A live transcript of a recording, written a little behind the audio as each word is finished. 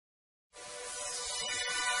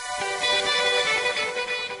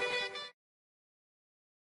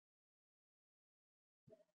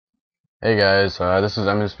Hey guys, this is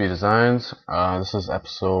MSB Designs. This is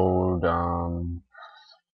episode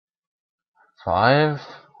 5,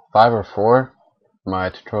 5 or 4, my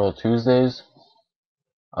tutorial Tuesdays.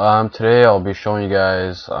 Today I'll be showing you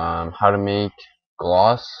guys how to make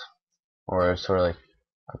gloss, or sort of like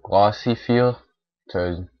a glossy feel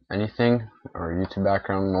to anything, or YouTube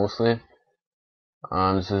background mostly.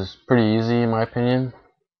 This is pretty easy in my opinion.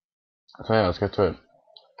 So yeah, let's get to it.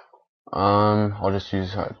 I'll just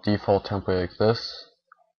use a default template like this.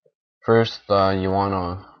 First, you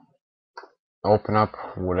wanna open up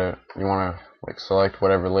whatever you want to select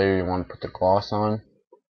whatever layer you want to put the gloss on,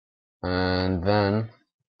 and then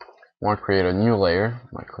you want to create a new layer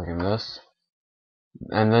by clicking this,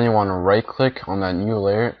 and then you want to right click on that new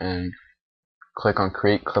layer and click on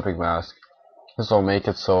create clipping mask. This will make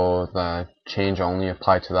it so the change only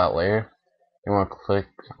apply to that layer. You want to click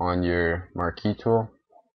on your marquee tool.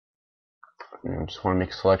 You just want to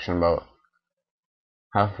make a selection about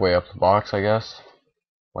halfway up the box, I guess,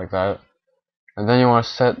 like that. And then you want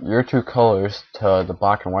to set your two colors to the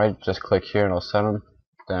black and white. Just click here and it'll set them.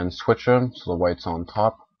 Then switch them so the white's on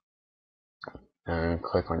top. And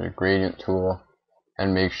click on your gradient tool.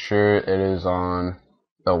 And make sure it is on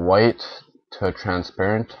the white to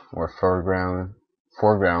transparent, or foreground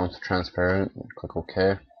to transparent. Click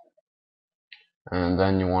OK. And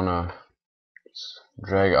then you want to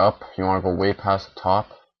drag up. You want to go way past the top.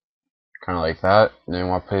 Kind of like that. And then you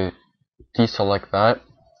want to deselect that.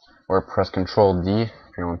 Or press Ctrl D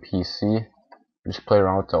if you're on PC. Just play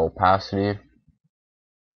around with the opacity.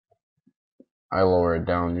 I lower it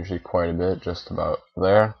down usually quite a bit, just about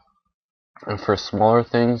there. And for smaller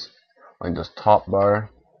things, like this top bar,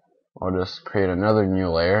 I'll just create another new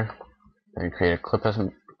layer and create a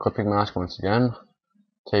clipping mask once again.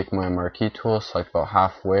 Take my marquee tool, select about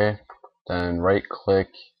halfway, then right click.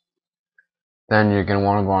 Then you're going to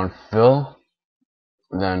want to go on fill,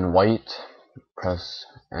 then white, press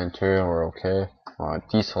enter or OK.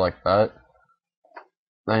 Deselect that.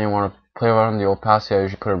 Then you want to play around the opacity. I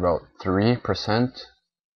usually put about 3%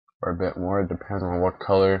 or a bit more. It depends on what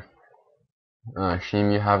color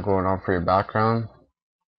scheme you have going on for your background.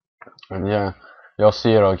 And yeah, you'll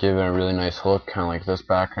see it'll give it a really nice look, kind of like this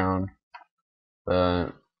background. But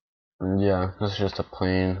yeah, this is just a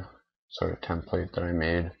plain sort of template that I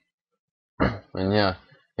made. And yeah,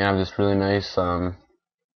 you have this really nice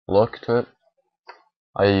look to it.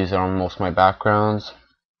 I use it on most of my backgrounds,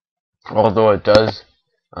 although it does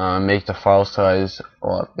make the file size a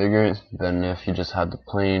lot bigger than if you just had the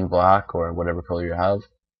plain black or whatever color you have.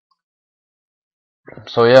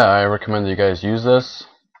 So yeah, I recommend that you guys use this.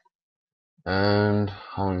 And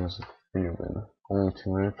how long has the video been? Only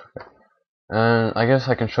 2 minutes. Okay. And I guess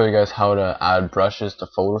I can show you guys how to add brushes to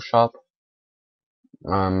Photoshop.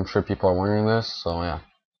 I'm sure people are wondering this, so yeah.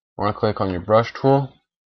 Want to click on your brush tool.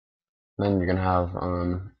 Then you're gonna have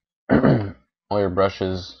all your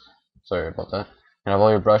brushes. Sorry about that. You have all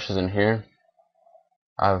your brushes in here.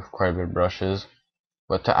 I have quite a bit of brushes,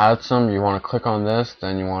 but to add some, you want to click on this.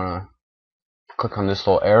 Then you want to click on this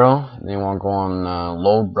little arrow. Then you want to go on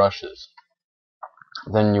load brushes.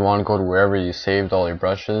 Then you want to go to wherever you saved all your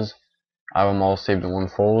brushes. I have them all saved in one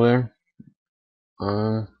folder.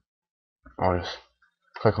 I'll just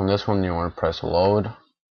click on this one. You want to press load,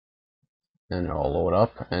 and it'll load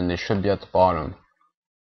up, and they should be at the bottom.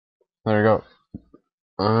 There you go.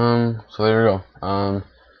 So there you go.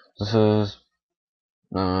 This is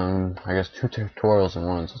I guess 2 tutorials in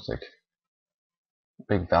one. So it's like a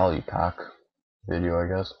big value pack video, I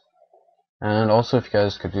guess. And also, if you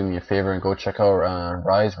guys could do me a favor and go check out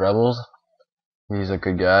Rise Rebels. He's a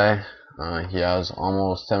good guy. He has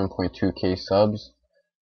almost 7.2k subs.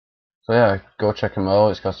 So yeah, go check him out.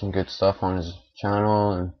 He's got some good stuff on his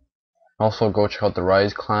channel. And also go check out the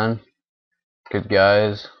Rise Clan. Good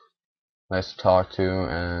guys. Nice to talk to.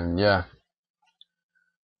 And yeah.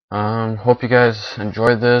 Hope you guys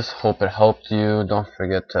enjoyed this. Hope it helped you. Don't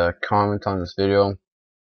forget to comment on this video,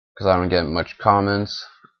 because I don't get much comments.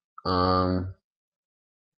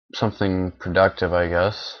 Something productive, I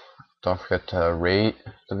guess. Don't forget to rate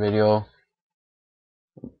the video.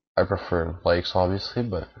 I prefer likes, obviously,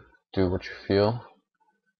 but do what you feel.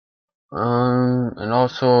 And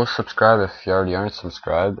also subscribe if you already aren't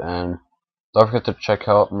subscribed, and don't forget to check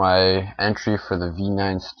out my entry for the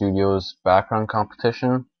V9 Studios background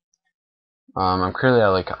competition. I'm currently at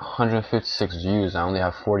like 156 views. I only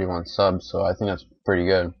have 41 subs, so I think that's pretty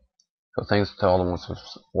good. So thanks to all the ones who've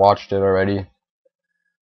watched it already.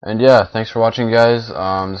 And yeah, thanks for watching, guys.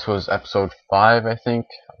 This was episode 5, I think,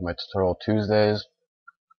 of my tutorial Tuesdays.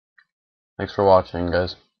 Thanks for watching,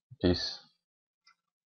 guys. Peace.